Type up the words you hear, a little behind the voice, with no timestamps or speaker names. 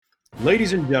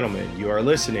Ladies and gentlemen, you are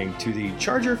listening to the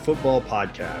Charger Football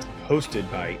Podcast, hosted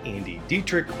by Andy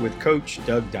Dietrich with Coach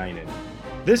Doug Dinan.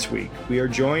 This week, we are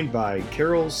joined by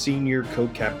Carroll's senior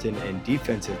co-captain and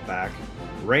defensive back,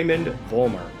 Raymond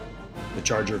Vollmer. The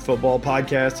Charger Football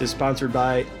Podcast is sponsored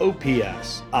by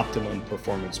OPS, Optimum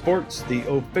Performance Sports, the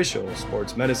official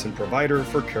sports medicine provider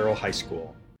for Carroll High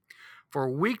School. For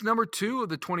week number 2 of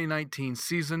the 2019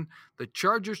 season, the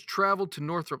Chargers traveled to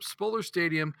Northrop Spuller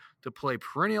Stadium to play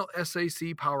perennial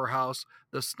SAC powerhouse,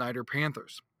 the Snyder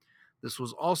Panthers. This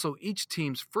was also each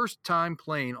team's first time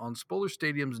playing on Spuller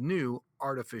Stadium's new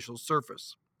artificial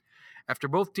surface. After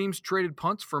both teams traded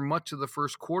punts for much of the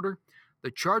first quarter,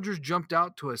 the Chargers jumped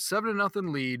out to a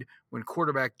 7-0 lead when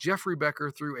quarterback Jeffrey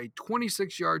Becker threw a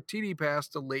 26-yard TD pass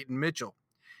to Leighton Mitchell.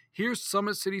 Here's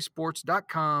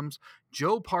SummitCitySports.com's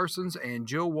Joe Parsons and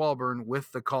Joe Walburn with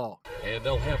the call. And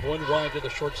they'll have one wide to the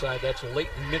short side. That's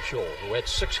Leighton Mitchell, who had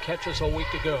 6 catches a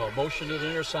week ago. Motion to the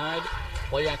near side,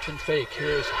 play action fake.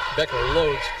 Here's Becker,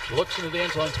 loads, looks into the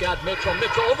end zone. It's got Mitchell.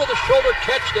 Mitchell over the shoulder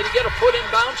catch. Did he get a foot in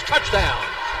bounds? Touchdown.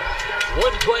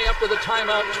 One play after the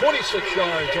timeout, 26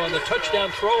 yards on the touchdown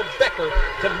throw. Becker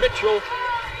to Mitchell.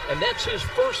 And that's his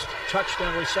first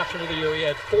touchdown reception of the year. He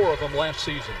had 4 of them last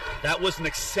season. That was an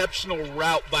exceptional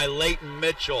route by Leighton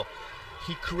Mitchell.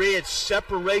 He created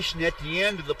separation at the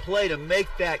end of the play to make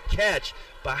that catch.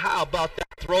 But how about that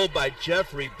throw by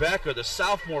Jeffrey Becker? The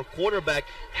sophomore quarterback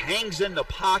hangs in the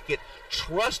pocket,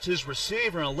 trusts his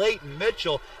receiver and Leighton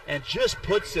Mitchell, and just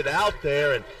puts it out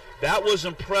there. And that was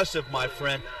impressive, my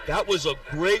friend. That was a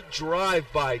great drive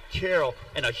by Carroll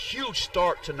and a huge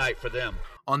start tonight for them.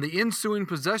 On the ensuing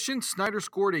possession, Snyder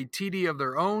scored a TD of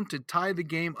their own to tie the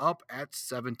game up at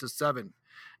 7-7.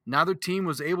 Neither team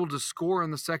was able to score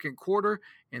in the second quarter,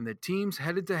 and the teams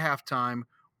headed to halftime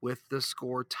with the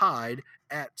score tied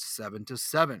at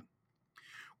 7-7.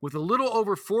 With a little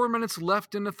over 4 minutes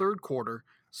left in the third quarter,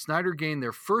 Snyder gained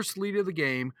their first lead of the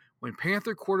game when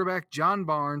Panther quarterback John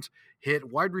Barnes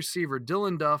hit wide receiver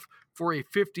Dylan Duff for a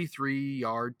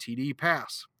 53-yard TD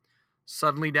pass.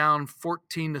 Suddenly down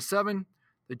 14-7,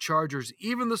 the Chargers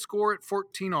evened the score at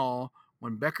 14-all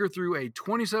when Becker threw a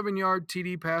 27-yard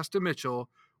TD pass to Mitchell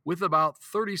with about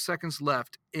 30 seconds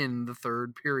left in the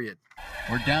third period.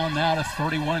 We're down now to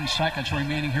 31 seconds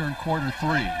remaining here in quarter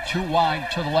 3. 2 wide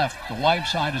to the left. The wide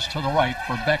side is to the right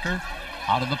for Becker.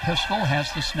 Out of the pistol, has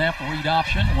the snap read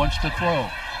option, wants to throw.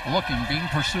 Looking, being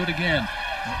pursued again.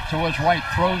 To his right,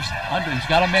 throws under. He's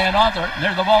got a man on there.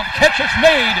 There's the ball. Catch is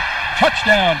made.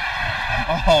 Touchdown.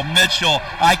 Oh, Mitchell.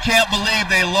 I can't believe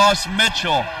they lost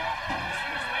Mitchell.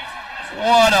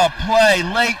 What a play.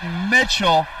 Leighton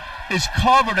Mitchell is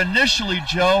covered initially,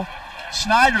 Joe.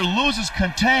 Snyder loses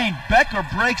contain. Becker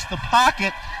breaks the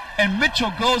pocket, and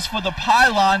Mitchell goes for the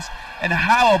pylons. And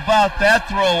how about that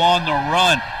throw on the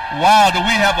run? Wow, do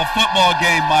we have a football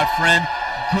game, my friend.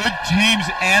 Good teams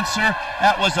answer.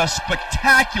 That was a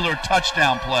spectacular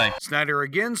touchdown play. Snyder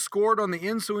again scored on the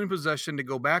ensuing possession to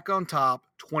go back on top,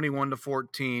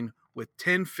 21-14, with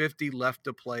 10:50 left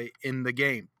to play in the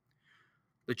game.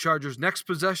 The Chargers' next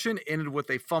possession ended with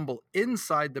a fumble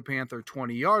inside the Panther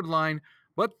 20-yard line,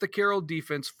 but the Carroll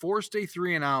defense forced a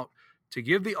 3-and-out to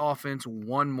give the offense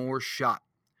one more shot.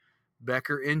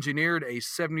 Becker engineered a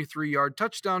 73-yard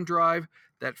touchdown drive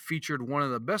that featured one of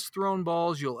the best thrown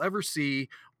balls you'll ever see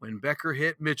when Becker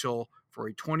hit Mitchell for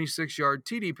a 26-yard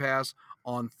TD pass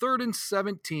on 3rd and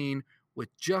 17 with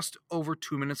just over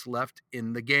 2 minutes left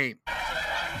in the game.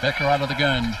 Becker out of the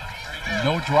gun.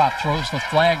 No drop. Throws the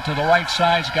flag to the right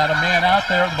side. He's got a man out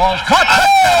there. The ball's caught.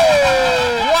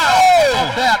 Oh!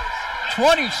 Wow! That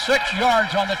 26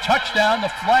 yards on the touchdown. The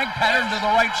flag pattern to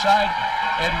the right side.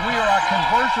 And we are a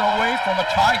conversion away from a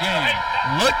tie game.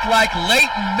 Looked like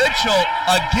Leighton Mitchell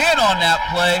again on that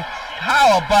play.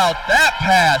 How about that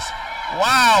pass?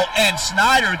 Wow, and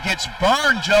Snyder gets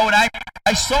burned, Joe. And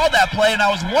I saw that play, and I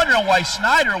was wondering why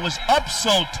Snyder was up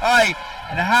so tight.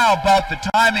 And how about the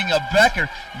timing of Becker?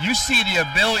 You see the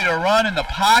ability to run in the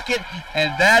pocket,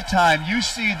 and that time you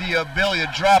see the ability to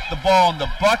drop the ball in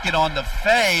the bucket on the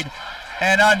fade.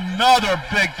 And another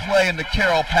big play in the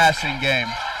Carroll passing game.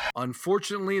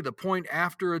 Unfortunately, the point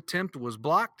after attempt was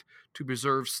blocked to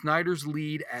preserve Snyder's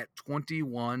lead at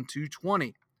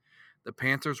 21-20. The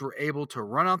Panthers were able to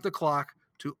run out the clock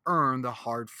to earn the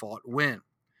hard-fought win.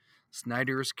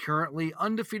 Snyder is currently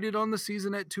undefeated on the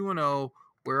season at 2-0,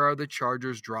 where the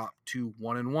Chargers dropped to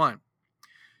 1-1.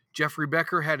 Jeffrey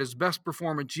Becker had his best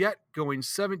performance yet, going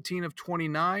 17 of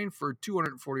 29 for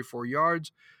 244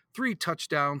 yards, 3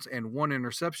 touchdowns, and 1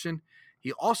 interception.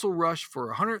 He also rushed for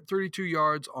 132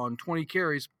 yards on 20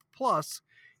 carries, plus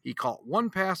he caught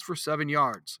 1 pass for 7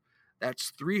 yards.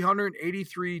 That's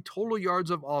 383 total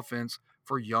yards of offense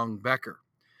for young Becker.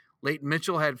 Leighton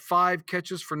Mitchell had 5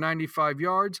 catches for 95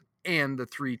 yards and the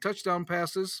 3 touchdown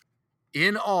passes.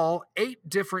 In all, 8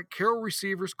 different Carroll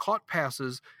receivers caught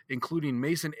passes, including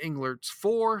Mason Englert's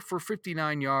 4 for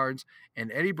 59 yards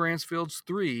and Eddie Bransfield's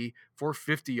 3 for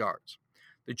 50 yards.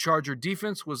 The Charger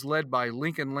defense was led by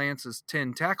Lincoln Lance's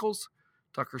 10 tackles.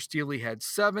 Tucker Steele had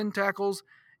 7 tackles,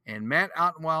 and Matt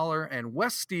Ottenweiler and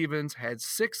Wes Stevens had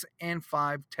 6 and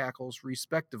 5 tackles,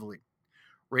 respectively.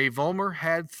 Ray Vollmer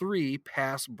had 3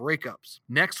 pass breakups.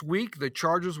 Next week, the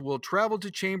Chargers will travel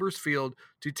to Chambers Field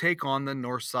to take on the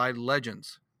Northside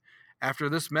Legends. After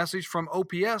this message from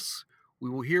OPS, we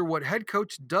will hear what head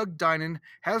coach Doug Dinan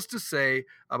has to say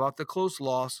about the close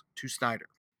loss to Snyder.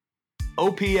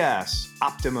 OPS,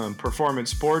 Optimum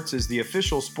Performance Sports, is the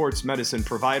official sports medicine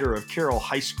provider of Carroll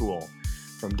High School.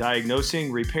 From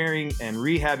diagnosing, repairing, and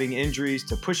rehabbing injuries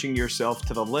to pushing yourself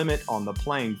to the limit on the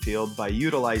playing field by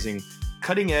utilizing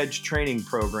cutting-edge training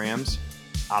programs,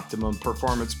 Optimum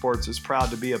Performance Sports is proud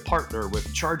to be a partner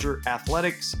with Charger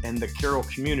Athletics and the Carroll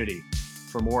community.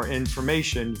 For more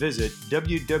information, visit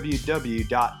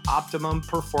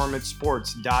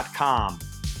www.optimumperformancesports.com.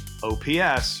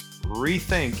 OPS,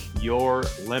 rethink your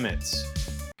limits.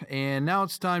 And now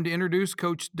it's time to introduce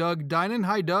Coach Doug Dinan.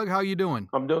 Hi, Doug. How you doing?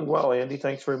 I'm doing well, Andy.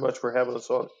 Thanks very much for having us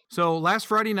on. So last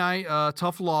Friday night,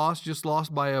 tough loss, just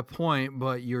lost by a point,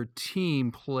 but your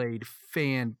team played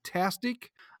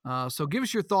fantastic. So give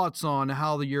us your thoughts on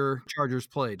how your Chargers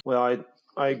played. Well,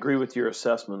 I agree with your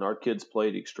assessment. Our kids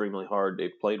played extremely hard. They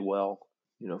played well.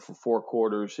 For 4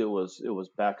 quarters, it was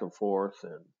back and forth,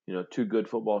 and 2 good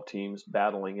football teams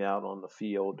battling out on the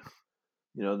field.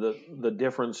 The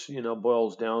difference,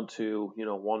 boils down to,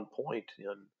 1 point.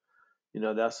 And,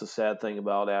 that's the sad thing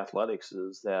about athletics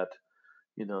is that,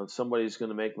 somebody's going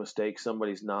to make mistakes,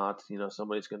 somebody's not,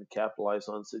 somebody's going to capitalize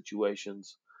on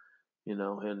situations,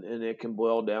 and it can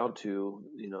boil down to,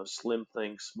 slim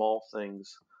things, small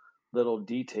things, little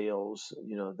details,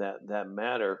 that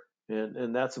matter.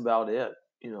 And that's about it.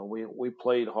 We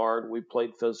played hard, we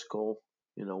played physical,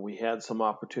 we had some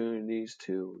opportunities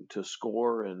to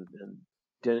score and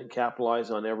didn't capitalize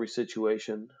on every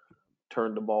situation,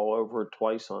 turned the ball over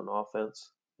twice on offense.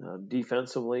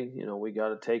 Defensively, we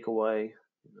got a takeaway.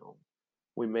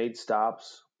 We made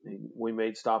stops. We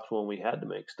made stops when we had to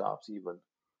make stops even.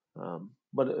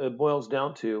 But it boils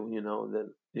down to,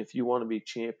 that if you want to be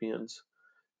champions,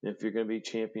 if you're going to be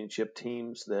championship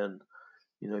teams, then,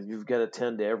 you've got to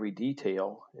tend to every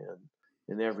detail,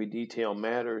 and every detail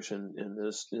matters. And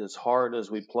as hard as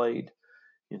we played,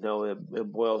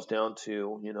 it boils down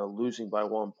to, losing by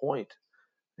 1 point.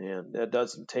 And that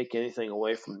doesn't take anything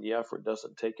away from the effort,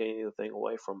 doesn't take anything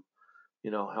away from,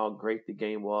 how great the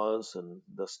game was and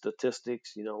the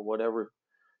statistics, whatever,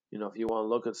 if you want to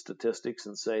look at statistics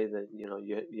and say that, you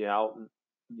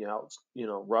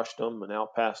rushed them and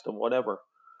outpassed them, whatever,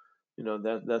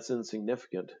 that's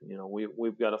insignificant.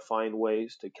 We've got to find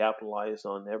ways to capitalize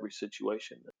on every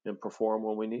situation and perform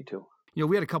when we need to.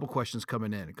 We had a couple questions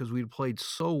coming in because we played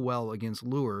so well against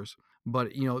Lures,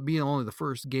 but, being only the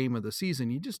first game of the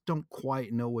season, you just don't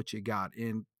quite know what you got.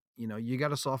 And, you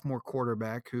got a sophomore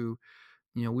quarterback who,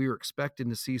 we were expecting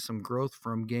to see some growth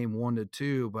from game 1 to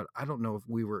 2, but I don't know if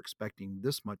we were expecting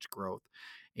this much growth.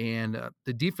 And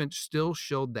the defense still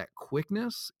showed that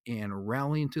quickness and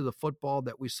rallying to the football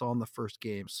that we saw in the first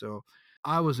game. So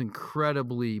I was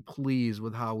incredibly pleased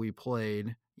with how we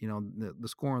played. The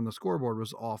score on the scoreboard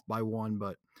was off by 1,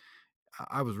 but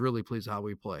I was really pleased how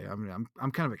we play. I mean,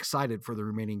 I'm kind of excited for the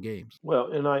remaining games.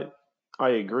 Well, and I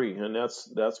agree, and that's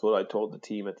what I told the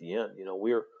team at the end.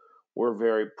 We're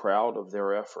very proud of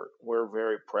their effort. We're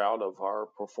very proud of our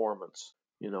performance.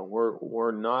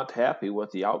 We're not happy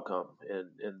with the outcome,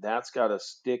 and that's got to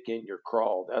stick in your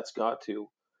craw. That's got to,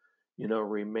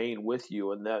 remain with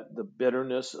you, and that the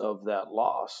bitterness of that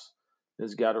loss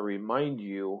has got to remind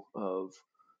you of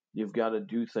you've got to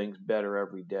do things better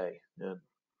every day, and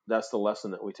that's the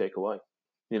lesson that we take away.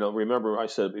 Remember I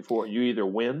said before, you either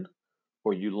win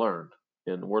or you learn.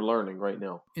 And we're learning right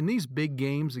now. In these big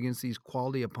games against these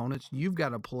quality opponents, you've got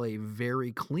to play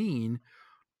very clean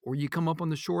or you come up on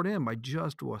the short end by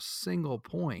just a single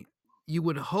point. You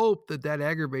would hope that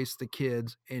aggravates the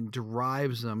kids and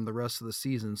drives them the rest of the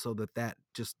season so that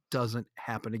just doesn't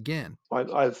happen again.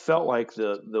 I've felt like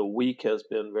the week has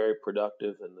been very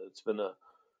productive, and it's been a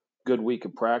good week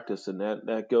of practice, and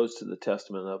that goes to the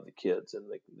testament of the kids and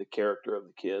the character of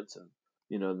the kids and,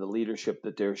 the leadership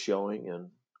that they're showing.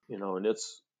 And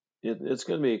it's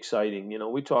going to be exciting.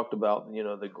 We talked about,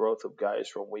 the growth of guys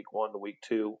from week 1 to week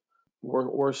 2.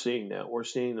 We're seeing that. We're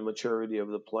seeing the maturity of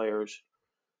the players.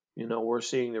 we're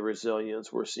seeing the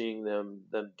resilience. We're seeing them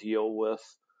deal with,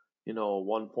 a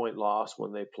 1-point loss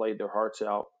when they played their hearts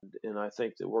out. And I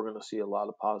think that we're going to see a lot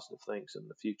of positive things in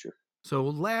the future. So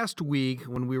last week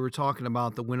when we were talking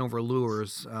about the win over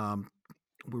Lures,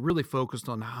 we really focused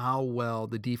on how well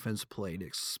the defense played,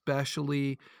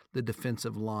 especially the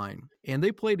defensive line. And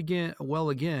they played again,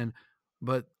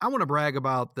 but I want to brag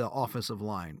about the offensive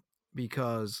line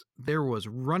because there was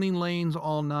running lanes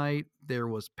all night, there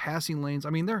was passing lanes. I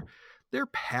mean, their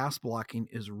pass blocking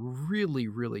is really,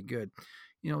 really good.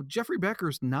 Jeffrey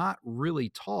Becker's not really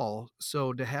tall,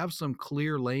 so to have some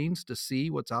clear lanes to see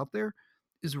what's out there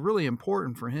is really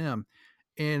important for him.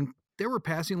 And there were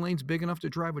passing lanes big enough to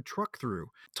drive a truck through.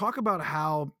 Talk about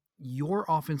how your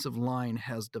offensive line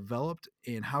has developed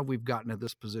and how we've gotten to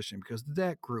this position, because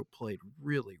that group played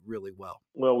really, really well.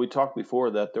 Well, we talked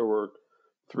before that there were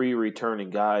 3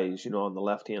 returning guys, on the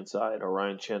left-hand side,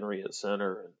 Orion Chenry at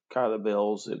center, and Kyler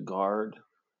Bills at guard,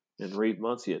 and Reed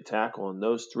Muncie at tackle. And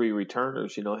those 3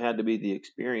 returners, had to be the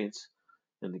experience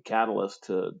and the catalyst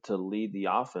to lead the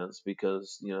offense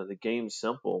because, the game's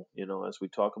simple, as we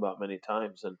talk about many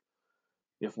times. And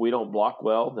if we don't block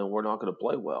well, then we're not going to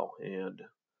play well. And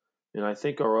I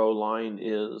think our O-line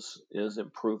is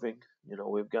improving.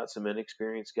 We've got some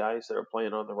inexperienced guys that are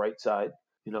playing on the right side,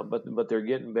 but they're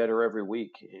getting better every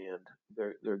week, and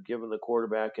they're giving the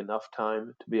quarterback enough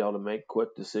time to be able to make quick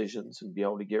decisions and be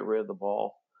able to get rid of the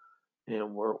ball.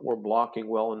 And we're blocking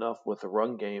well enough with the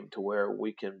run game to where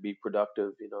we can be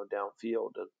productive,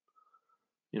 downfield.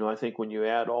 And I think when you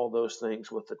add all those things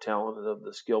with the talent of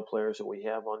the skill players that we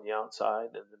have on the outside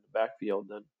and in the backfield,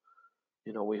 then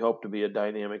we hope to be a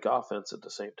dynamic offense at the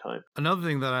same time. Another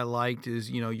thing that I liked is,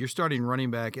 your starting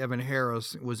running back, Evan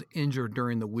Harris, was injured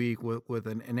during the week with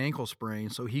an ankle sprain,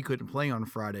 so he couldn't play on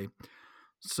Friday.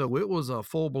 So it was a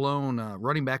full-blown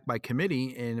running back by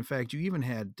committee, and in fact, you even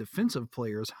had defensive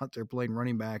players out there playing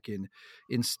running back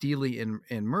in Steely and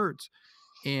Mertz.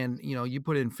 And, you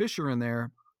put in Fisher in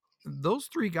there. Those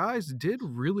 3 guys did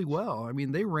really well. I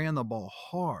mean, they ran the ball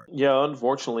hard. Yeah,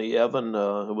 unfortunately, Evan,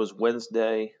 it was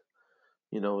Wednesday.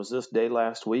 It was this day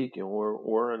last week, and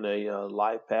we're in a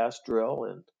live pass drill,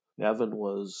 and Evan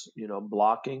was,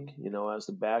 blocking, as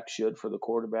the back should for the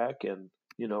quarterback, and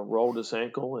rolled his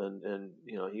ankle, and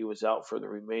he was out for the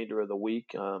remainder of the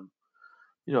week.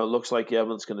 It looks like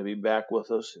Evan's going to be back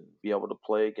with us and be able to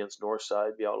play against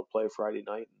Northside, be able to play Friday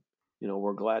night.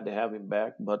 We're glad to have him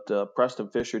back. But Preston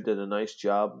Fisher did a nice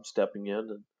job stepping in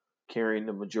and carrying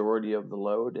the majority of the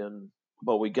load.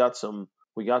 But we got some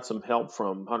help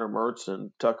from Hunter Mertz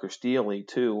and Tucker Steely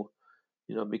too,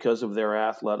 because of their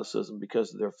athleticism,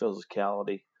 because of their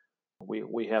physicality.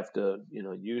 We have to,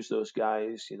 use those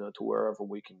guys, to wherever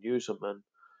we can use them.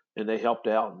 And they helped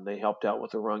out, and they helped out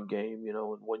with the run game,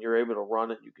 and when you're able to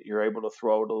run it, you're able to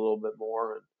throw it a little bit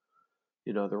more. And,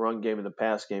 the run game and the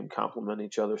pass game complement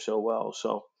each other so well.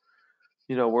 So,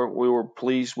 we were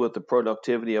pleased with the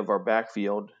productivity of our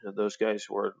backfield. And those guys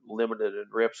were limited in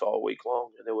reps all week long.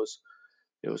 And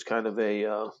it was kind of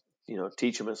a,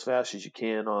 teach them as fast as you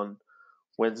can on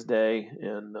Wednesday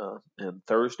and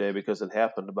Thursday, because it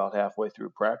happened about halfway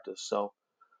through practice. So,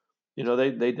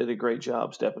 they did a great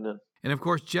job stepping in. And of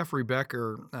course, Jeffrey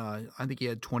Becker, I think he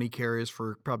had 20 carries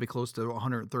for probably close to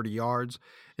 130 yards.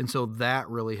 And so that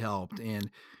really helped. And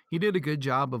he did a good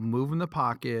job of moving the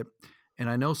pocket. And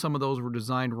I know some of those were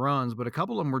designed runs, but a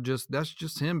couple of them were that's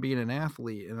just him being an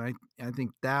athlete. And I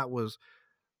think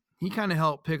he kind of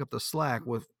helped pick up the slack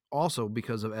with also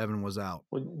because of Evan was out.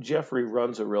 Well, Jeffrey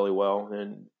runs it really well.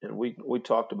 And we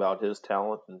talked about his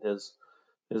talent and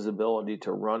his ability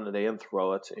to run it and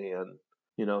throw it. And,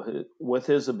 with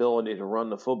his ability to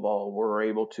run the football, we're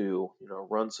able to,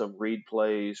 run some read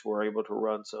plays. We're able to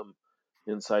run some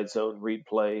inside zone read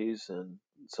plays and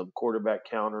some quarterback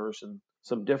counters and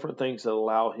some different things that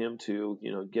allow him to,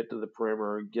 get to the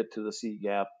perimeter, get to the C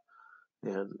gap.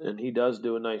 And he does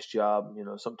do a nice job.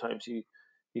 Sometimes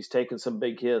he's taking some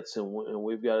big hits, and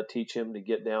we've got to teach him to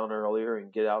get down earlier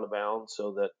and get out of bounds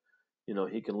so that,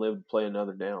 he can live to play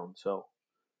another down. So,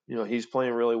 he's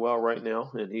playing really well right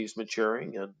now, and he's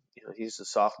maturing, and he's a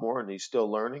sophomore, and he's still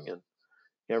learning, and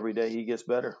every day he gets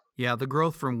better. Yeah, the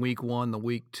growth from week 1 to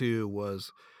week 2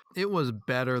 was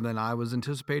better than I was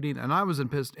anticipating, and I was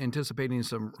anticipating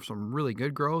some really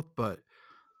good growth. But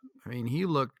I mean, he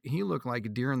looked like a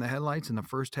deer in the headlights in the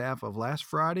first half of last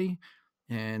Friday,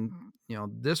 and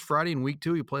this Friday in week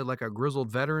 2 he played like a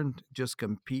grizzled veteran, just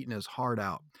competing his heart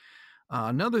out.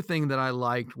 Another thing that I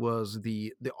liked was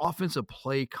the offensive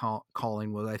play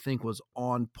calling was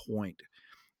on point.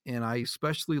 And I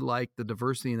especially liked the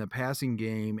diversity in the passing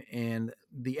game and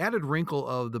the added wrinkle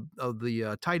of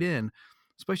the tight end.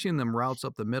 especially in them routes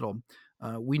up the middle.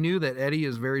 We knew that Eddie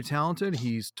is very talented.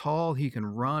 He's tall, he can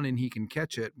run, and he can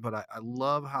catch it. But I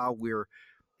love how we're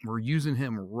using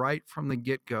him right from the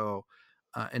get-go,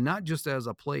 and not just as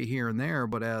a play here and there,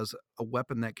 but as a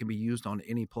weapon that can be used on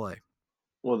any play.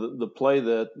 Well, the play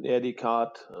that Eddie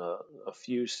caught, a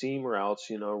few seam routes,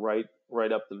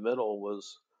 right up the middle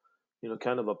was,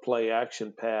 kind of a play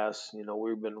action pass.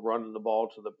 We've been running the ball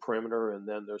to the perimeter, and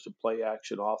then there's a play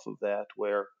action off of that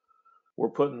where we're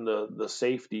putting the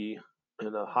safety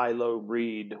in a high-low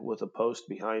read with a post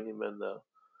behind him, and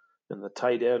the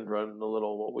tight end running a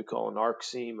little what we call an arc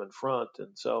seam in front,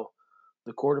 and so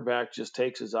the quarterback just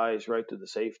takes his eyes right to the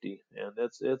safety, and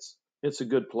it's a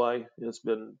good play. It's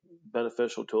been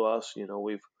beneficial to us.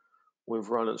 We've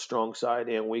run it strong side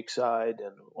and weak side,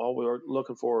 and all we're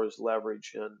looking for is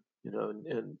leverage. And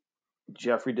and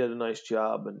Jeffrey did a nice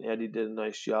job, and Eddie did a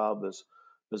nice job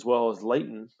as well as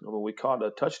Leighton. We caught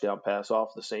a touchdown pass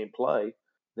off the same play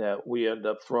that we ended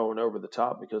up throwing over the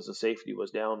top because the safety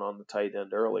was down on the tight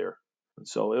end earlier. And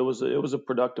so it was a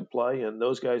productive play, and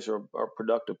those guys are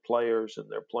productive players, and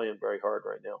they're playing very hard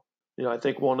right now. I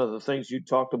think one of the things you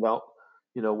talked about,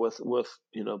 with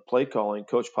play calling,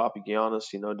 Coach Papagiannis,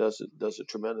 does a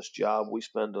tremendous job. We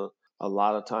spend a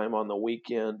lot of time on the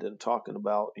weekend and talking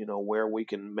about where we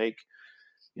can make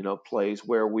plays,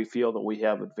 where we feel that we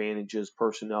have advantages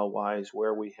personnel wise,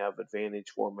 where we have advantage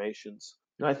formations.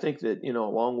 And I think that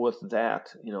along with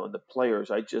that, the players,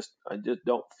 I just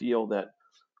don't feel that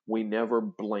we never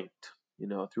blinked,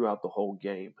 throughout the whole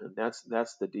game, and that's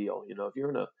the deal. If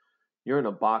you're in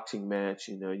a boxing match,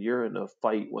 you're in a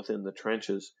fight within the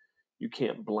trenches, you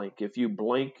can't blink. If you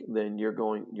blink, then you're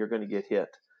going to get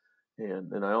hit.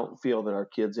 And I don't feel that our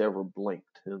kids ever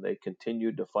blinked, and they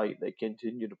continued to fight, they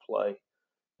continued to play,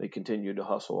 they continued to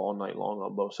hustle all night long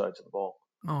on both sides of the ball.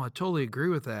 Oh, I totally agree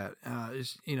with that.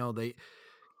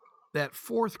 That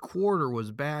fourth quarter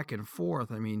was back and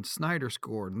forth. I mean, Snyder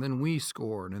scored, and then we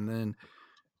scored, and then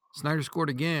Snyder scored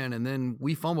again, and then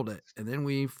we fumbled it, and then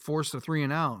we forced a 3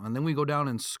 and out, and then we go down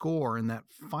and score. And that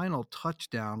final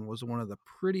touchdown was one of the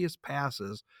prettiest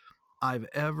passes I've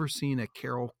ever seen a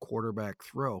Carroll quarterback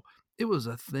throw. It was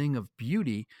a thing of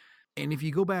beauty. And if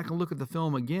you go back and look at the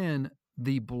film again,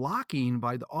 the blocking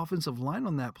by the offensive line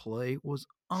on that play was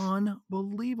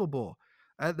unbelievable.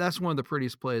 That's one of the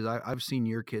prettiest plays I've seen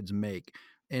your kids make.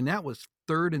 And that was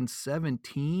 3rd and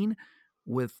 17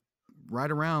 with right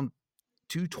around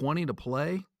 2:20 to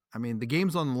play. I mean, the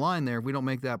game's on the line there if we don't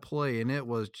make that play, and it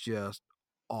was just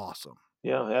awesome.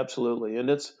 Yeah, absolutely. And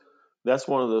that's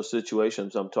one of those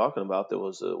situations I'm talking about that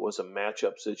was a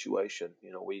matchup situation.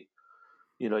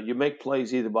 You make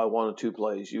plays either by one of two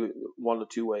ways.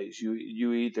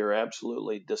 You either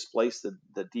absolutely displace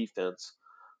the defense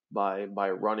by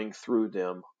running through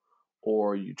them,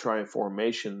 or you try and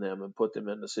formation them and put them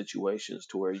into situations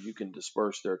to where you can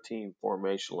disperse their team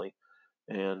formationally.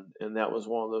 And that was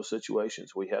one of those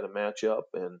situations. We had a matchup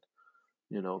and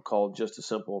called just a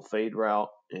simple fade route,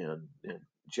 and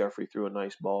Jeffrey threw a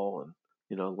nice ball, and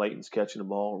Leighton's catching the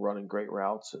ball, running great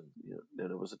routes, and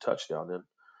it was a touchdown. And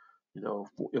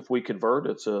if we convert,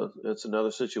 it's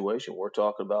another situation. We're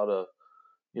talking about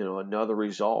another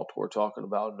result. We're talking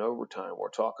about an overtime. We're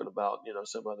talking about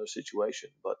some other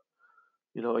situation. But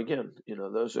again,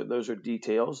 those are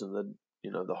details, and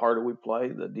the harder we play,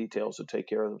 the details will take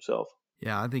care of themselves.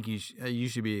 Yeah, I think you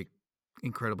should be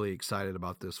incredibly excited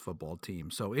about this football team.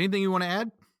 So, anything you want to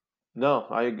add? No,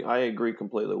 I agree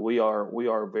completely. We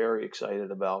are very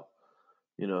excited about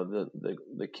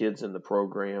the kids in the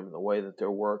program, the way that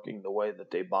they're working, the way that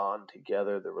they bond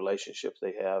together, the relationships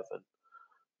they have, and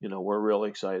we're really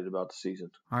excited about the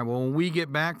season. All right, well, when we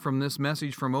get back from this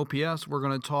message from OPS, we're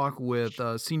going to talk with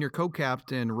senior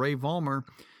co-captain Ray Vollmer,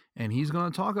 and he's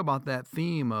going to talk about that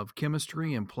theme of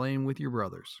chemistry and playing with your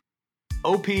brothers.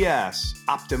 OPS,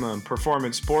 Optimum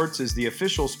Performance Sports, is the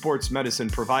official sports medicine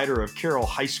provider of Carroll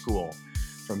High School.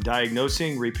 From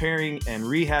diagnosing, repairing, and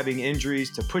rehabbing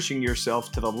injuries to pushing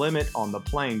yourself to the limit on the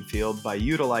playing field by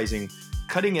utilizing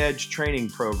cutting-edge training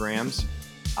programs,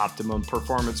 Optimum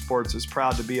Performance Sports is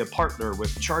proud to be a partner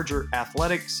with Charger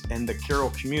Athletics and the Carroll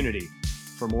community.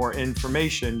 For more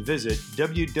information, visit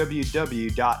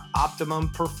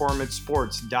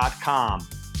www.optimumperformancesports.com.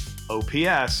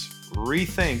 OPS,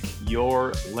 rethink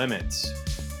your limits.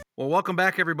 Well, welcome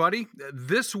back, everybody.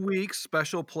 This week's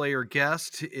special player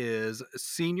guest is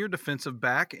senior defensive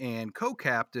back and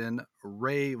co-captain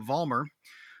Ray Vollmer.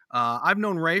 I've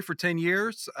known Ray for 10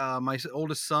 years. My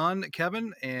oldest son,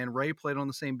 Kevin, and Ray played on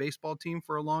the same baseball team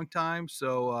for a long time.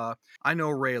 So I know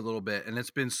Ray a little bit, and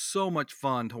it's been so much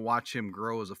fun to watch him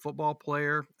grow as a football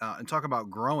player. And talk about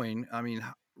growing. I mean,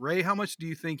 Ray, how much do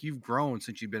you think you've grown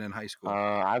since you've been in high school?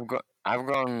 I've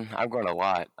grown a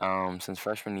lot since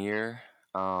freshman year.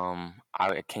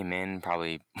 I came in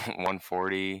probably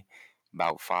 140,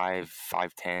 about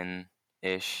 5'10"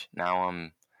 ish. Now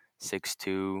I'm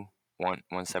 6'2",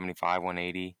 175,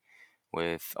 180,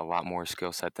 with a lot more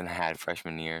skill set than I had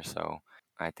freshman year. So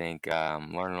I think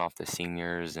learning off the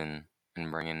seniors and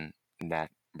bringing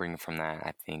from that,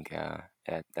 I think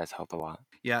that's helped a lot.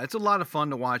 Yeah, it's a lot of fun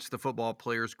to watch the football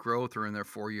players grow through their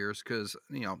 4 years because,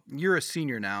 you're a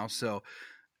senior now. So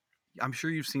I'm sure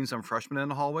you've seen some freshmen in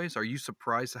the hallways. Are you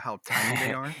surprised at how tiny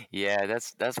they are? Yeah,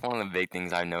 that's one of the big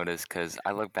things I noticed because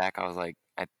I look back, I was like,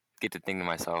 I get to think to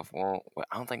myself, well,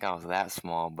 I don't think I was that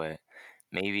small, but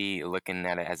maybe looking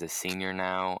at it as a senior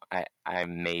now, I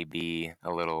may be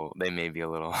a little, they may be a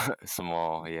little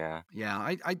small, yeah.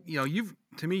 Yeah, you've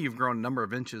grown a number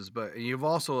of inches, but you've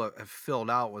also have filled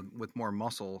out with more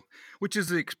muscle, which is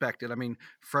expected. I mean,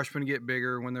 freshmen get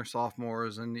bigger when they're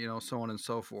sophomores, and so on and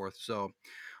so forth. So, all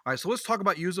right, so let's talk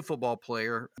about you as a football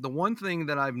player. The one thing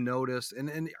that I've noticed,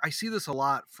 and I see this a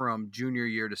lot from junior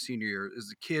year to senior year, is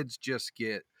the kids just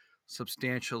get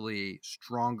substantially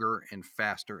stronger and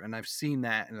faster. And I've seen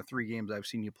that in the 3 games I've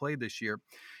seen you play this year.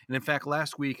 And in fact,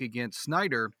 last week against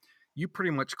Snyder, you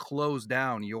pretty much closed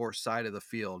down your side of the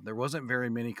field. There wasn't very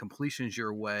many completions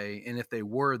your way, and if they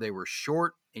were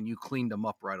short, and you cleaned them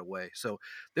up right away. So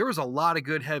there was a lot of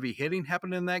good heavy hitting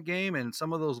happening in that game, and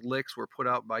some of those licks were put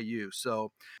out by you.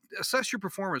 So assess your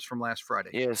performance from last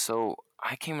Friday. Yeah, so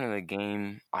I came into the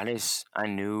game, I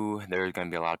knew there was going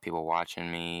to be a lot of people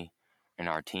watching me and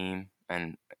our team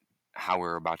and how we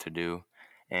were about to do.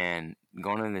 And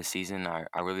going into the season,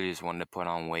 I really just wanted to put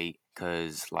on weight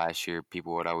because last year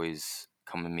people would always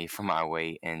come to me for my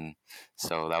weight. And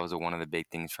so that was one of the big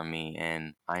things for me.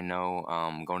 And I know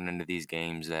going into these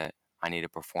games that I need to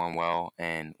perform well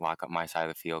and lock up my side of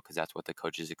the field because that's what the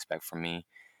coaches expect from me.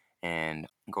 And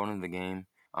going into the game,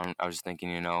 I was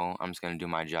thinking, I'm just going to do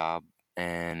my job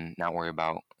and not worry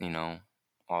about,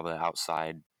 all the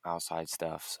outside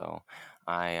stuff. So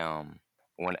I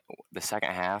when the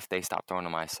second half they stopped throwing to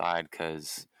my side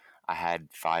because I had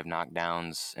 5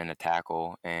 knockdowns and a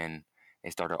tackle, and they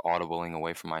started audibling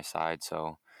away from my side.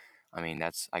 So I mean,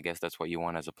 I guess that's what you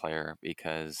want as a player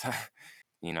because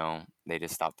they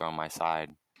just stopped throwing my side.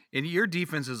 And your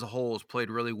defense as a whole has played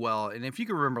really well. And if you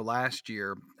can remember last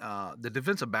year, the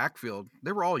defensive backfield,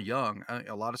 they were all young,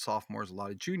 a lot of sophomores, a lot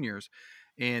of juniors.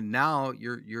 And now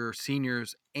you're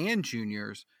seniors and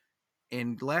juniors.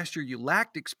 And last year you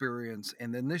lacked experience.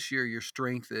 And then this year your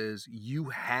strength is you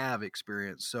have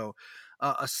experience. So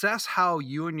assess how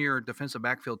you and your defensive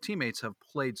backfield teammates have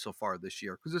played so far this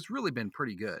year, because it's really been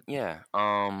pretty good. Yeah.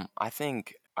 I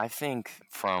think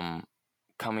from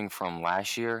coming from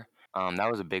last year,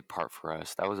 that was a big part for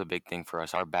us. That was a big thing for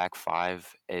us. Our back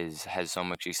five has so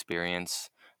much experience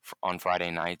on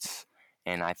Friday nights,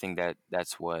 and I think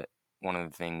that's what one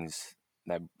of the things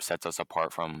that sets us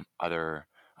apart from other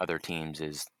teams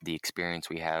is the experience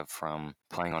we have from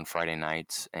playing on Friday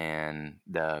nights and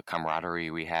the camaraderie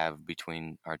we have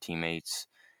between our teammates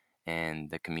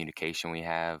and the communication we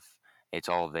have. It's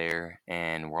all there,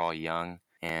 and we're all young,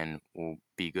 and we'll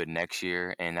be good next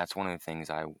year. And that's one of the things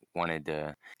I wanted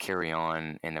to carry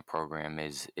on in the program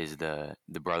is the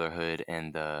brotherhood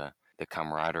and the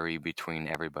camaraderie between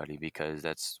everybody, because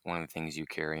that's one of the things you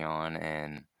carry on,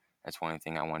 and that's one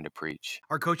thing I wanted to preach.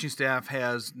 Our coaching staff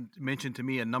has mentioned to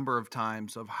me a number of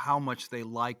times of how much they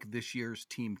like this year's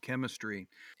team chemistry,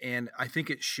 and I think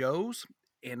it shows.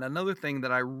 And another thing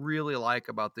that I really like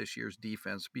about this year's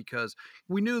defense, because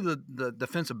we knew the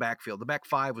defensive backfield, the back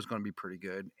five was going to be pretty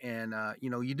good. And,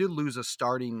 you did lose a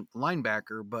starting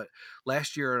linebacker, but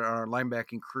last year in our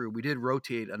linebacking crew, we did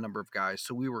rotate a number of guys.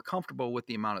 So we were comfortable with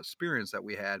the amount of experience that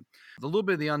we had. The little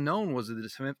bit of the unknown was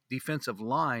the defensive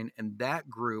line, and that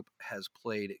group has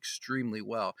played extremely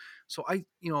well. So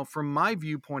from my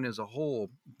viewpoint as a whole,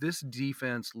 this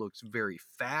defense looks very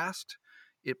fast.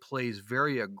 It plays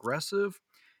very aggressive.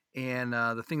 And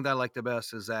the thing that I like the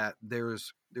best is that they're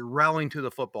rallying to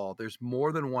the football. There's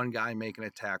more than one guy making a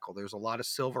tackle. There's a lot of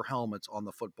silver helmets on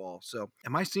the football. So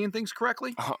am I seeing things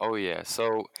correctly? Oh yeah.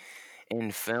 So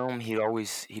in film, he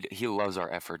loves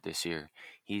our effort this year.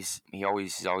 He's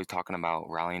always talking about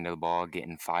rallying to the ball,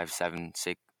 getting 5, 7,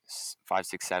 6,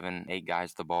 7, 8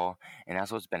 guys to the ball, and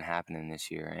that's what's been happening this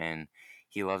year. And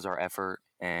he loves our effort,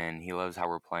 and he loves how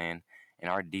we're playing. And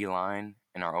our D line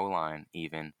and our O line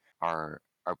even are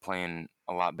playing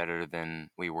a lot better than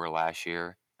we were last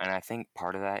year. And I think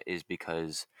part of that is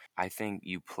because I think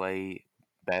you play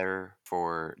better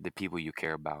for the people you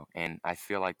care about. And I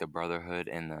feel like the brotherhood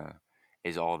and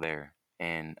is all there.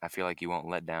 And I feel like you won't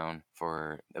let down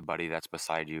for the buddy that's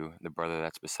beside you, the brother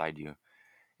that's beside you.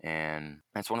 And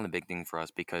that's one of the big things for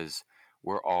us because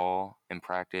we're all in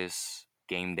practice,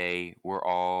 game day, we're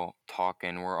all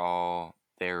talking, we're all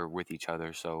there with each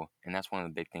other. So, and that's one of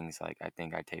the big things like I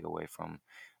think I take away from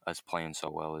us playing so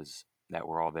well is that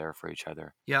we're all there for each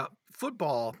other. Yeah,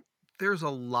 football, there's a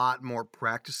lot more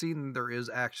practicing than there is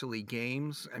actually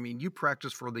games. I mean, you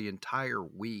practice for the entire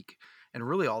week and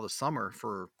really all the summer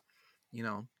for,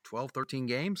 12, 13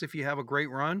 games if you have a great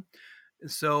run.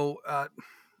 So,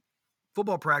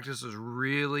 football practice is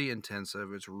really intensive.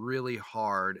 It's really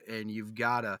hard, and you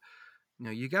got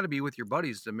to be with your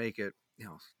buddies to make it,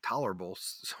 tolerable,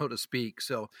 so to speak.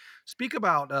 So, speak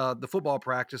about the football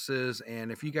practices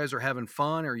and if you guys are having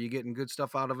fun or you getting good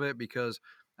stuff out of it, because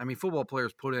I mean, football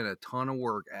players put in a ton of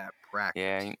work at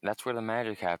Yeah, practice. that's where the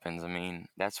magic happens. I mean,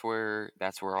 that's where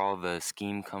all the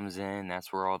scheme comes in.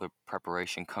 That's where all the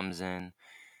preparation comes in.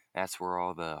 That's where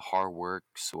all the hard work,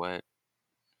 sweat,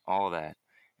 all that.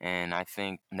 And I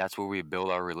think that's where we build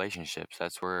our relationships.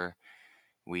 That's where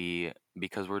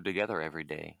because we're together every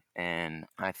day. And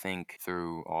I think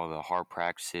through all the hard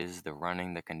practices, the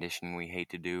running, the conditioning we hate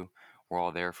to do, we're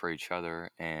all there for each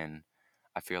other. And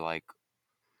I feel like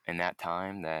in that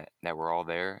time that we're all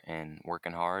there and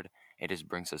working hard, it just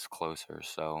brings us closer.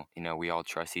 So, we all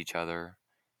trust each other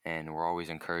and we're always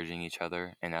encouraging each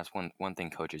other. And that's one thing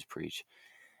coaches preach.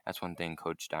 That's one thing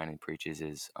Coach Dinan preaches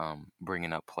is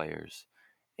bringing up players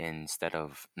instead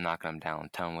of knocking them down,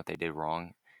 telling them what they did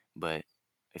wrong. But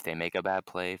if they make a bad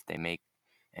play, if they make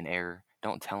an error,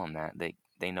 don't tell them that.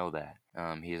 They know that.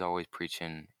 He's always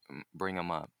preaching, bring them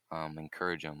up,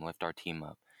 encourage them, lift our team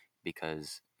up.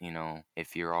 Because,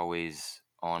 if you're always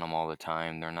on them all the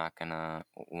time, they're not going to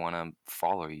want to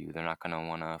follow you. They're not going to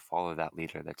want to follow that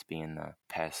leader that's being the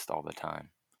pest all the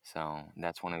time. So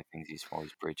that's one of the things he's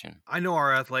always preaching. I know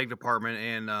our athletic department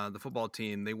and the football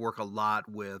team, they work a lot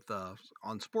with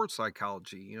on sports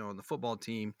psychology. In the football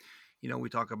team, we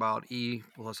talk about E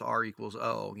plus R equals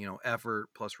O, effort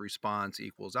plus response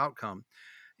equals outcome.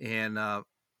 And,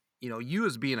 you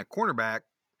as being a cornerback,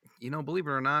 believe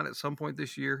it or not, at some point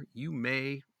this year, you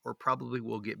may or probably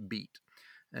will get beat.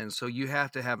 And so you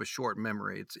have to have a short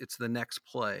memory. It's the next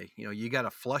play. You got to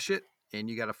flush it and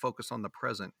you got to focus on the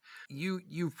present.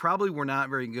 You probably were not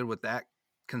very good with that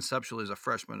conceptually as a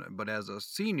freshman, but as a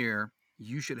senior,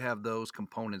 you should have those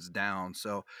components down.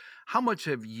 So how much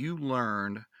have you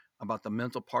learned about the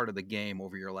mental part of the game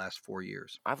over your last 4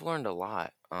 years? I've learned a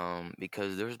lot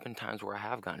because there's been times where I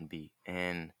have gotten beat.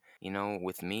 And,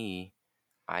 with me,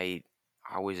 I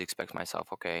always expect myself,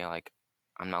 okay, like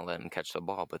I'm not letting him catch the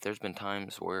ball. But there's been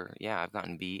times where, yeah, I've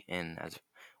gotten beat. And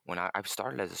when I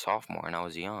started as a sophomore and I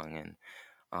was young, and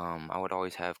I would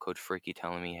always have Coach Freaky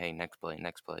telling me, hey, next play,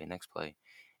 next play, next play.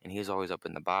 And he's always up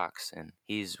in the box. And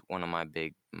he's one of my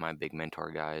big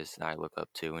mentor guys that I look up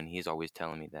to. And he's always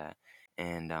telling me that.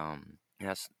 And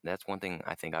that's one thing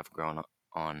I think I've grown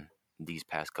on these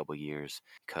past couple years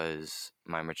because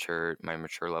my mature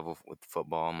level with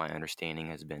football, my understanding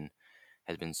has been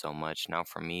so much. Now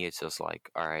for me, it's just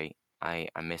like, all right, I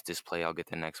missed this play, I'll get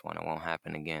the next one. It won't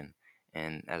happen again.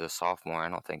 And as a sophomore, I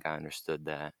don't think I understood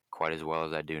that quite as well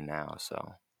as I do now.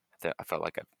 So I felt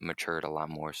like I've matured a lot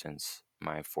more since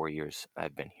my 4 years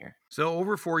I've been here. So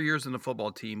over 4 years in the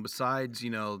football team, besides,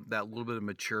 that little bit of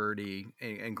maturity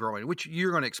and growing, which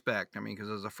you're going to expect. I mean, because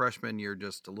as a freshman, you're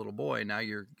just a little boy. Now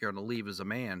you're going to leave as a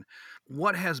man.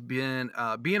 What has been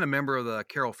being a member of the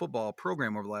Carroll football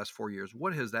program over the last 4 years?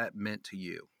 What has that meant to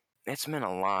you? It's meant a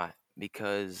lot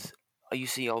because you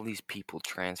see all these people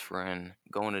transferring,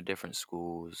 going to different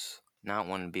schools, not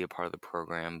wanting to be a part of the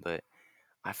program. But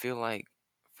I feel like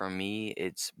for me,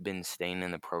 it's been staying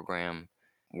in the program,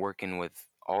 working with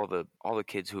all the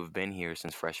kids who have been here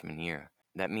since freshman year.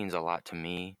 That means a lot to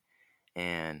me,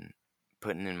 and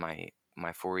putting in my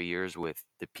 4 years with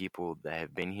the people that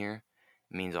have been here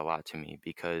means a lot to me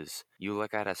because you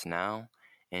look at us now,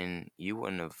 and you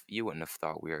wouldn't have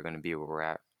thought we were going to be where we're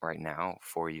at right now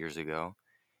 4 years ago.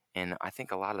 And I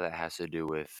think a lot of that has to do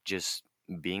with just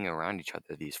being around each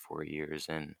other these 4 years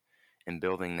and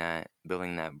building that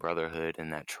brotherhood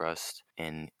and that trust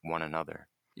in one another.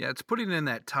 Yeah, it's putting in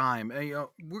that time. And,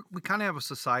 we kind of have a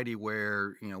society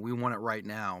where, we want it right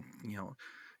now.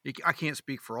 I can't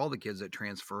speak for all the kids that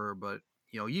transfer, but,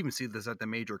 you even see this at the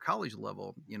major college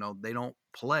level. They don't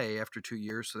play after 2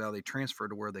 years, so now they transfer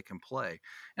to where they can play.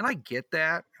 And I get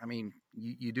that. I mean,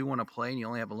 you do want to play and you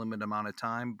only have a limited amount of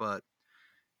time, but,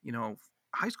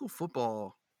 high school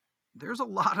football, there's a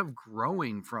lot of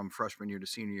growing from freshman year to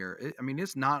senior year.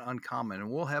 It's not uncommon.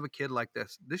 And we'll have a kid like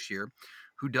this year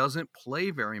who doesn't play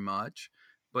very much,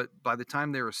 but by the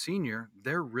time they're a senior,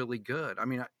 they're really good. I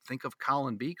mean, think of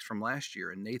Colin Beeks from last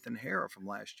year and Nathan Hara from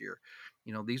last year.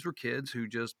 These were kids who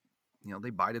just, they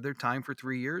bided their time for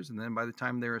 3 years, and then by the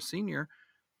time they're a senior,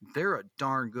 they're a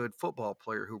darn good football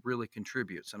player who really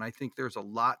contributes. And I think there's a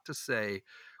lot to say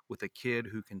with a kid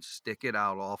who can stick it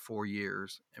out all 4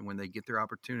 years, and when they get their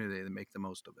opportunity, they make the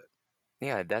most of it.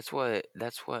 Yeah, that's what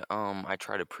I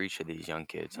try to preach to these young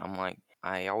kids. I'm like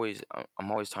I'm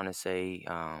always trying to say,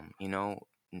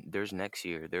 there's next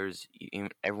year.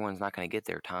 Everyone's not going to get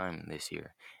their time this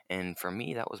year. And for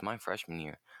me, that was my freshman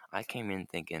year. I came in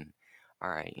thinking, all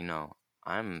right,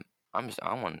 I'm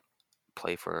I want to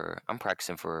play for. I'm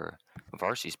practicing for a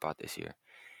varsity spot this year.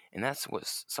 And that's what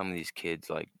some of these kids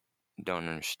like don't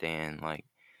understand. Like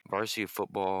varsity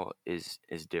football is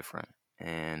different,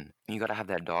 and you got to have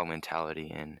that dog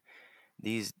mentality. And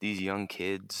these young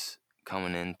kids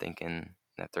coming in thinking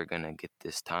that they're gonna get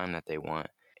this time that they want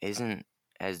isn't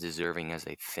as deserving as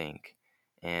they think.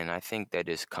 And I think that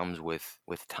just comes with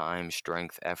time,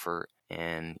 strength, effort,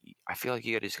 and I feel like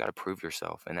you just got to prove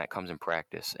yourself, and that comes in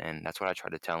practice. And that's what I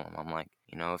try to tell them. I'm like,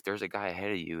 if there's a guy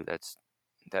ahead of you that's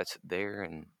there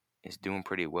and is doing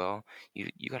pretty well,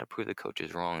 you got to prove the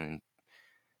coaches wrong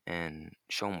and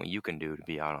show them what you can do to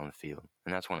be out on the field.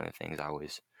 And that's one of the things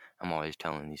I'm always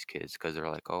telling these kids, because they're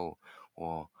like, oh,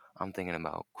 well, I'm thinking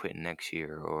about quitting next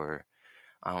year, or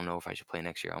I don't know if I should play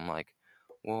next year. I'm like,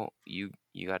 well, you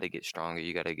got to get stronger,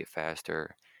 you got to get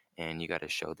faster, and you got to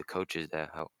show the coaches that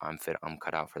I'm fit, I'm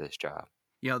cut out for this job.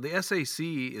 The SAC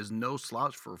is no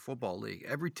slouch for a football league.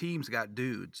 Every team's got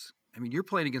dudes. I mean, you're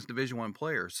playing against Division I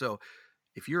players. So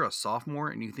if you're a sophomore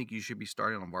and you think you should be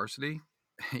starting on varsity,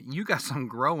 you got some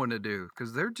growing to do,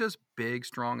 because they're just big,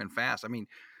 strong, and fast. I mean,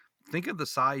 think of the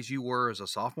size you were as a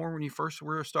sophomore when you first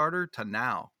were a starter to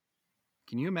now.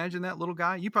 Can you imagine that little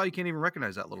guy? You probably can't even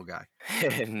recognize that little guy.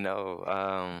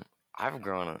 No, I've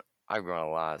grown a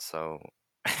lot. So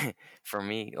for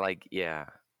me, like, yeah,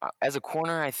 as a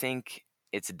corner, I think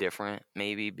it's different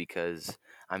maybe because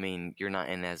I mean you're not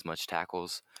in as much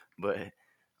tackles, but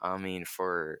I mean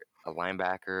for a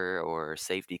linebacker or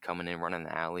safety coming in running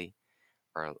the alley,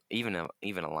 or even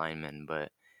a lineman,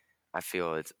 but I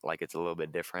feel it's a little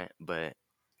bit different. But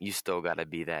you still got to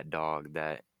be that dog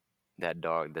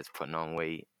that's putting on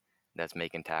weight, that's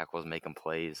making tackles, making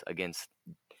plays against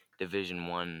Division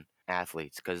I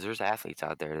athletes, because there's athletes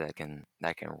out there that can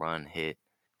run, hit,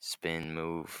 spin,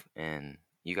 move, and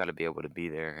you got to be able to be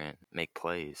there and make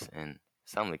plays. And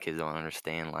some of the kids don't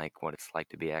understand like what it's like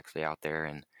to be actually out there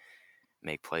and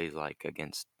make plays like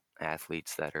against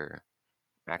athletes that are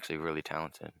actually really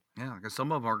talented. Yeah, because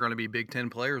some of them are going to be Big Ten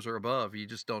players or above. You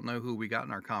just don't know who we got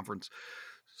in our conference.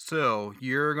 So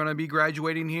you're going to be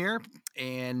graduating here,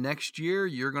 and next year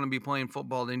you're going to be playing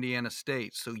football at Indiana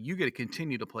State. So you get to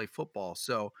continue to play football.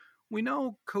 So we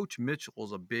know Coach Mitchell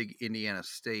is a big Indiana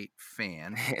State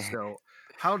fan. So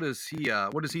what does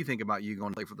he think about you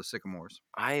going to play for the Sycamores?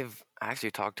 I've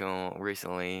actually talked to him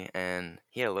recently, and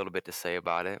he had a little bit to say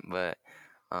about it, but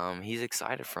he's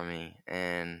excited for me,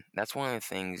 and that's one of the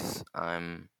things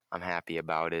I'm happy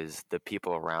about is the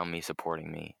people around me supporting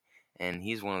me. And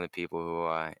he's one of the people who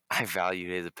I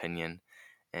value his opinion,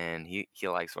 and he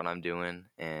likes what I'm doing,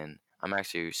 and I'm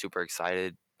actually super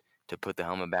excited to put the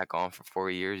helmet back on for 4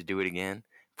 years, do it again,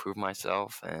 prove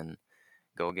myself, and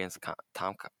go against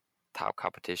top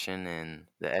competition in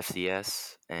the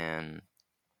FCS and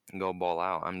go ball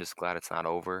out. I'm just glad it's not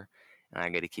over, and I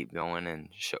get to keep going and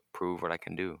prove what I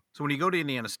can do. So when you go to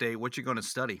Indiana State, what you going to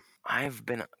study? I've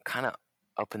been kind of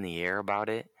up in the air about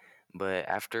it, but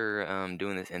after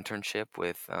doing this internship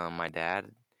with my dad,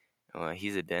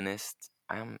 he's a dentist.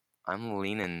 I'm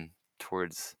leaning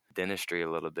towards dentistry a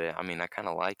little bit. I mean, I kind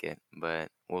of like it, but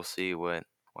we'll see what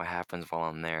happens while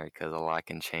I'm there, because a lot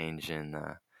can change in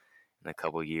a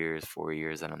couple years, 4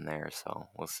 years that I'm there. So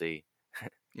we'll see.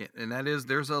 Yeah, and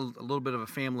there's a little bit of a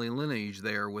family lineage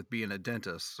there with being a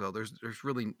dentist. So there's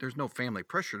no family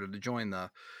pressure to join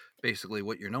basically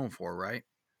what you're known for, right?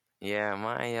 Yeah,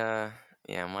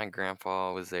 my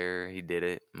grandpa was there. He did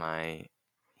it.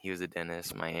 He was a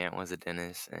dentist. My aunt was a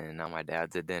dentist, and now my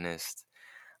dad's a dentist.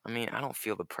 I mean, I don't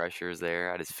feel the pressures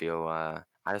there. I just feel I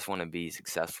just want to be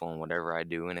successful in whatever I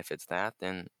do, and if it's that,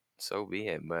 then so be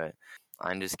it. But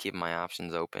I'm just keeping my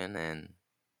options open, and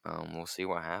we'll see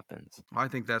what happens. I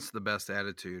think that's the best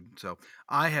attitude. So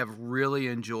I have really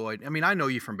enjoyed. I mean, I know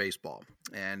you from baseball,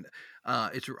 and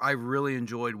I really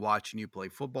enjoyed watching you play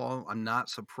football. I'm not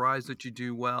surprised that you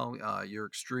do well. You're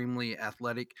extremely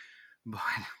athletic, but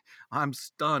I'm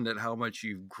stunned at how much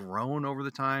you've grown over the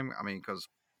time. I mean, because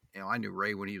I knew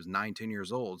Ray when he was 9, 10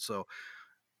 years old. So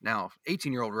now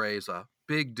 18-year-old Ray is a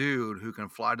big dude who can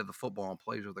fly to the football and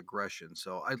plays with aggression.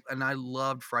 So I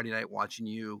loved Friday night watching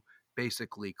you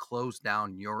basically close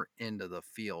down your end of the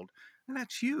field. And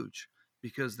that's huge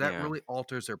because that Yeah. really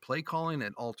alters their play calling.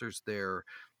 It alters their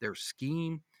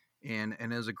scheme. And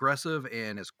as aggressive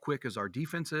and as quick as our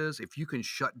defense is, if you can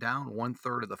shut down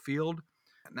 1/3 of the field,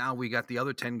 now we got the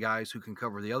other 10 guys who can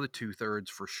cover the other 2/3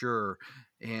 for sure.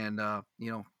 And,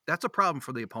 that's a problem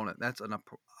for the opponent. That's a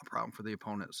problem for the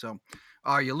opponent. So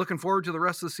are you looking forward to the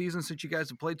rest of the season since you guys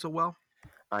have played so well?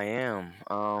 I am.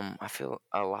 I feel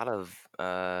a lot of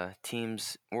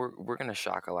teams. We're gonna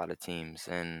shock a lot of teams,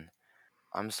 and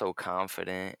I'm so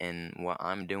confident in what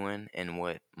I'm doing and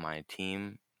what my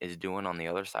team is doing on the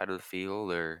other side of the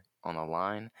field or on the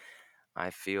line. I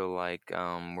feel like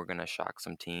we're gonna shock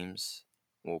some teams.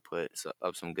 We'll put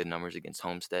up some good numbers against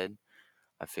Homestead.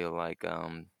 I feel like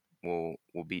we'll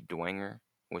beat Dwenger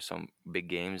with some big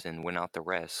games and win out the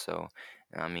rest. So,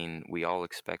 I mean, we all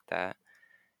expect that,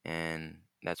 and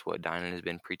that's what Dinan has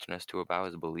been preaching us to about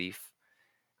is belief,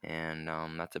 and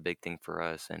that's a big thing for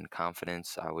us and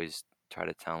confidence. I always try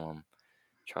to tell them,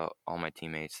 tell all my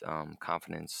teammates,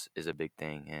 confidence is a big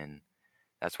thing, and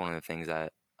that's one of the things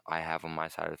that I have on my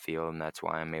side of the field, and that's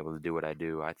why I'm able to do what I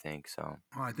do. I think so.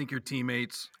 Well, I think your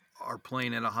teammates are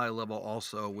playing at a high level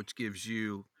also, which gives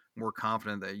you more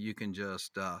confident that you can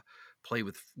just play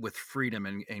with freedom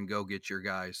and go get your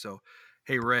guys. So,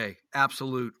 hey, Ray,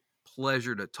 absolute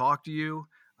pleasure to talk to you.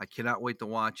 I cannot wait to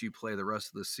watch you play the rest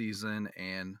of the season,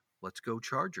 and let's go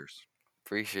Chargers.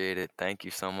 Appreciate it. Thank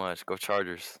you so much. Go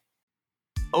Chargers.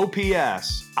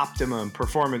 OPS, Optimum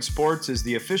Performance Sports, is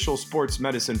the official sports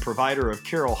medicine provider of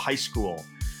Carroll High School.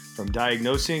 From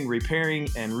diagnosing, repairing,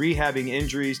 and rehabbing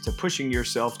injuries to pushing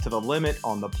yourself to the limit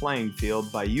on the playing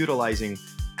field by utilizing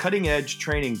cutting-edge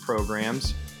training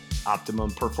programs,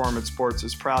 Optimum Performance Sports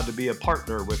is proud to be a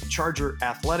partner with Charger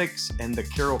Athletics and the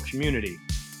Carroll community.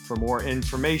 For more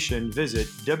information, visit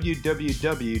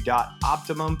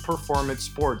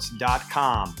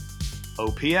www.optimumperformancesports.com.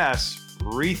 OPS,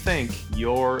 rethink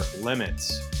your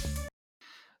limits.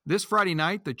 This Friday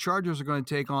night, the Chargers are going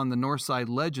to take on the Northside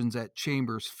Legends at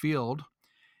Chambers Field.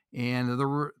 And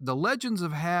the Legends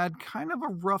have had kind of a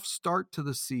rough start to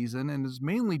the season, and is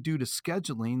mainly due to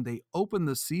scheduling. They opened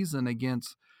the season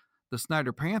against the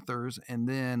Snyder Panthers, and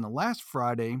then last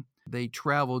Friday, they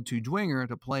traveled to Dwenger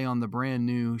to play on the brand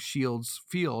new Shields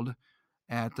Field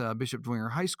at Bishop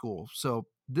Dwenger High School. So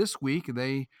this week,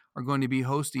 they are going to be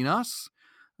hosting us.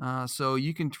 So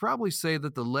you can probably say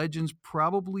that the Legends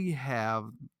probably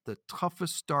have the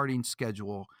toughest starting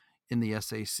schedule in the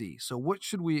SAC. So what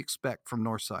should we expect from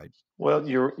Northside? Well,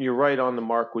 you're right on the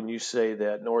mark when you say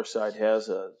that Northside has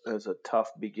a tough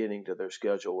beginning to their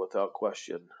schedule without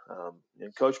question.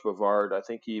 And Coach Bavard, I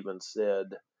think he even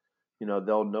said,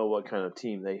 they'll know what kind of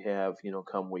team they have,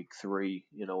 come week 3.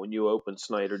 When you open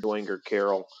Snyder, Dwenger,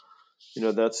 Carroll,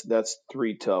 that's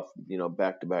 3 tough,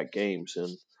 back-to-back games.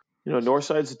 And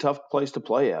Northside's a tough place to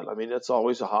play at. I mean, it's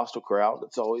always a hostile crowd.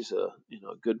 It's always a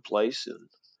good place. And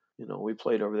we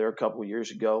played over there a couple of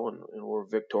years ago and we're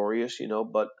victorious.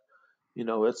 But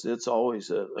it's always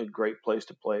a great place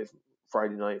to play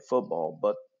Friday night football.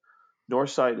 But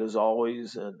Northside is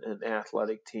always an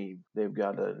athletic team. They've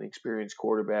got an experienced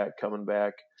quarterback coming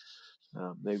back.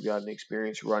 They've got an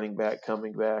experienced running back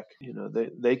coming back.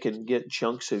 They can get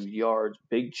chunks of yards,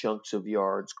 big chunks of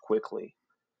yards quickly.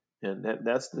 And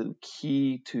that's the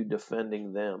key to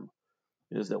defending them,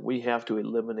 is that we have to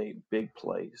eliminate big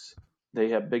plays. They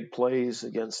have big plays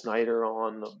against Snyder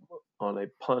on a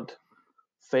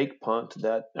fake punt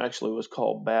that actually was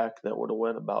called back that would have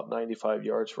went about 95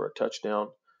 yards for a touchdown.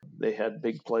 They had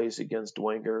big plays against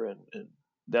Dwenger, and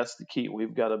that's the key.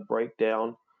 We've got to break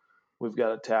down. We've got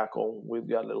to tackle. We've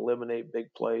got to eliminate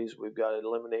big plays. We've got to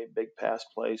eliminate big pass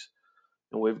plays.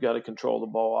 And we've got to control the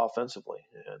ball offensively.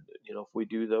 And, if we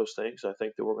do those things, I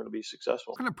think that we're going to be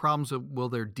successful. What kind of problems will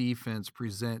their defense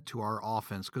present to our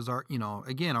offense? Because our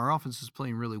offense is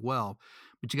playing really well,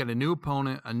 but you got a new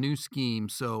opponent, a new scheme.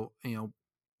 So,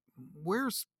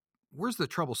 where's the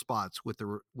trouble spots with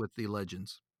the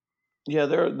Legends? Yeah,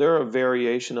 they're a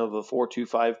variation of a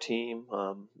 4-2-5 team.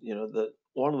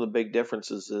 One of the big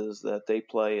differences is that they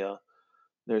play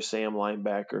their Sam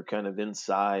linebacker kind of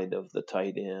inside of the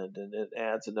tight end, and it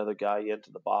adds another guy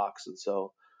into the box. And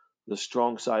so the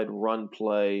strong side run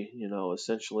play,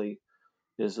 essentially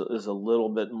is a little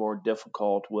bit more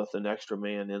difficult with an extra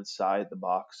man inside the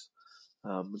box.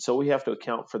 So we have to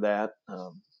account for that.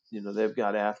 They've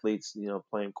got athletes,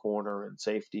 playing corner and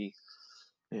safety,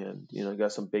 and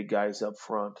got some big guys up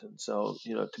front. And so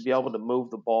to be able to move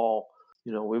the ball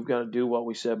we've got to do what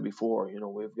we said before.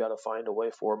 We've got to find a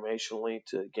way formationally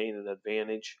to gain an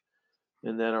advantage.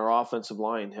 And then our offensive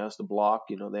line has to block.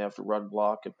 They have to run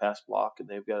block and pass block, and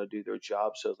they've got to do their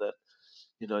job so that,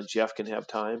 Jeff can have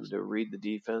time to read the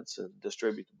defense and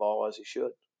distribute the ball as he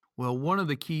should. Well, one of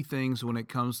the key things when it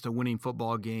comes to winning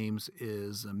football games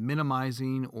is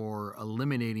minimizing or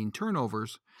eliminating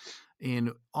turnovers.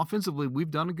 And offensively, we've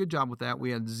done a good job with that.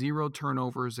 We had 0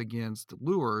 turnovers against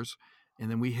Luers, and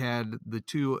then we had the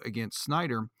 2 against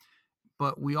Snyder.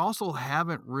 But we also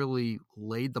haven't really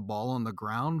laid the ball on the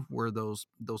ground where those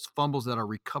fumbles that are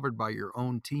recovered by your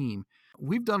own team.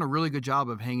 We've done a really good job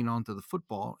of hanging on to the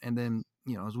football. And then,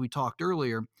 as we talked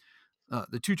earlier,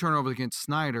 the 2 turnovers against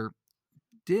Snyder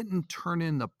didn't turn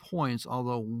in the points,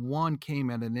 although one came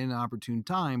at an inopportune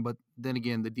time. But then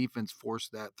again, the defense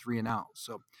forced that 3 and out.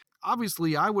 So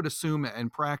obviously, I would assume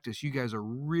in practice, you guys are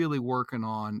really working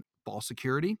on ball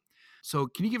security. So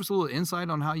can you give us a little insight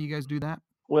on how you guys do that?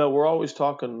 Well, we're always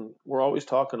talking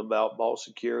about ball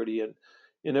security, and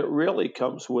it really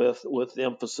comes with the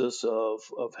emphasis of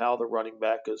how the running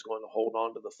back is going to hold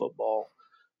on to the football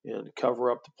and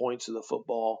cover up the points of the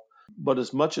football. But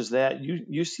as much as that,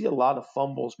 you see a lot of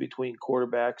fumbles between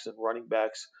quarterbacks and running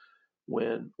backs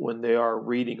when they are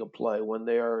reading a play, when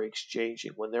they are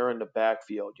exchanging, when they're in the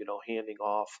backfield, handing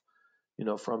off,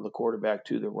 from the quarterback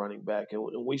to the running back.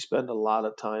 And we spend a lot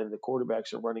of time, the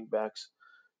quarterbacks and running backs,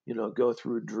 go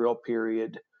through a drill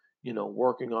period,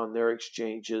 working on their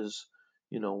exchanges,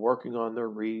 working on their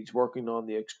reads, working on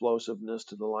the explosiveness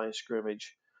to the line of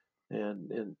scrimmage.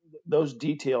 And those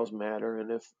details matter.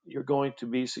 And if you're going to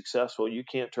be successful, you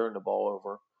can't turn the ball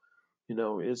over.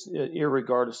 It's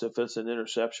irregardless if it's an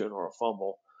interception or a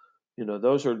fumble.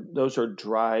 Those are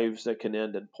drives that can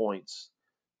end in points.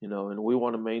 And we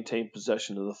want to maintain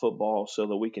possession of the football so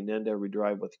that we can end every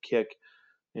drive with a kick.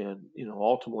 And,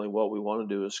 ultimately what we want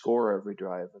to do is score every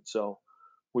drive. And so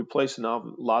we place a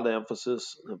lot of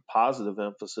emphasis, positive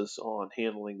emphasis on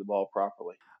handling the ball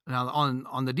properly. Now,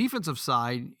 on the defensive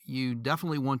side, you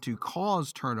definitely want to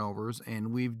cause turnovers,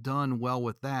 and we've done well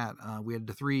with that. We had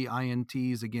the 3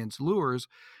 INTs against Luers,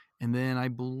 and then I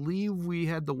believe we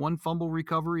had the 1 fumble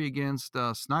recovery against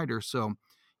Snyder. So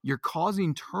you're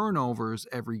causing turnovers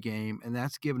every game, and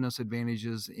that's given us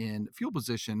advantages in field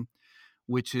position,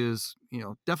 which is,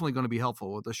 definitely going to be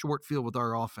helpful. With a short field with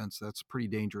our offense, that's a pretty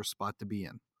dangerous spot to be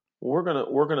in. We're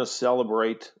gonna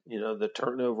celebrate, the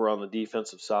turnover on the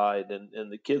defensive side,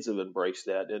 and the kids have embraced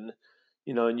that. And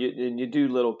you do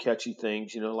little catchy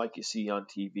things, like you see on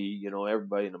TV.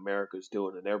 Everybody in America is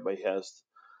doing it. Everybody has,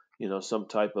 some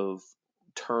type of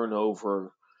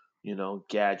turnover,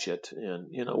 gadget, and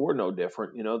we're no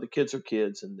different. The kids are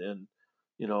kids, and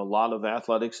a lot of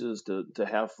athletics is to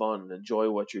have fun and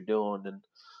enjoy what you're doing.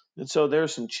 And so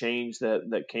there's some change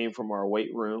that came from our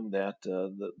weight room that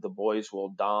the boys will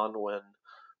don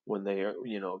when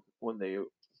they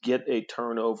get a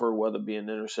turnover, whether it be an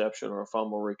interception or a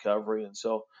fumble recovery. And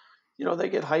so, they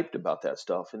get hyped about that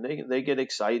stuff, and they get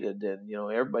excited, and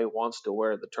everybody wants to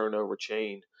wear the turnover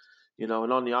chain. And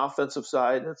on the offensive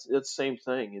side, it's the same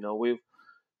thing. We've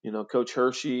Coach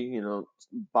Hershey,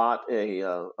 bought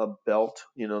a belt,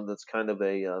 that's kind of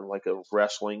like a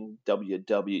wrestling,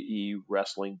 WWE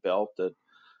wrestling belt that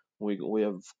we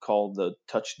have called the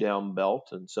touchdown belt.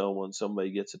 And so when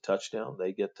somebody gets a touchdown,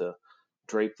 they get to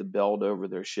drape the belt over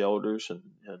their shoulders and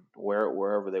wear it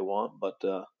wherever they want. But,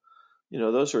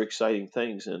 those are exciting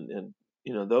things. And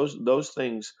those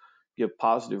things give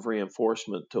positive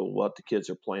reinforcement to what the kids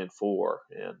are playing for.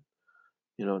 And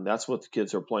that's what the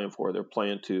kids are playing for. They're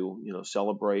playing to,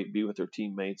 celebrate, be with their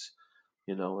teammates,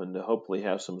 and to hopefully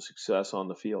have some success on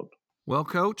the field. Well,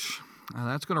 Coach,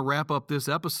 that's going to wrap up this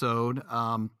episode.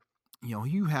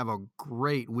 You have a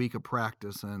great week of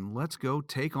practice, and let's go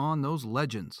take on those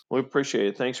legends. We appreciate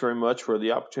it. Thanks very much for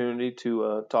the opportunity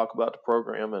to talk about the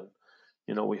program. And,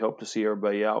 we hope to see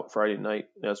everybody out Friday night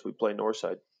as we play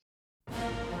Northside.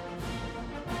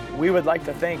 We would like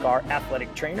to thank our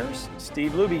athletic trainers,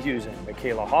 Steve Lubyhusen,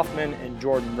 Michaela Hoffman, and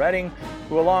Jordan Redding,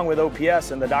 who along with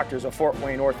OPS and the doctors of Fort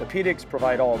Wayne Orthopedics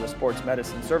provide all the sports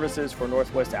medicine services for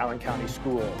Northwest Allen County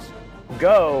schools.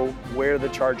 Go where the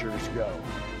Chargers go.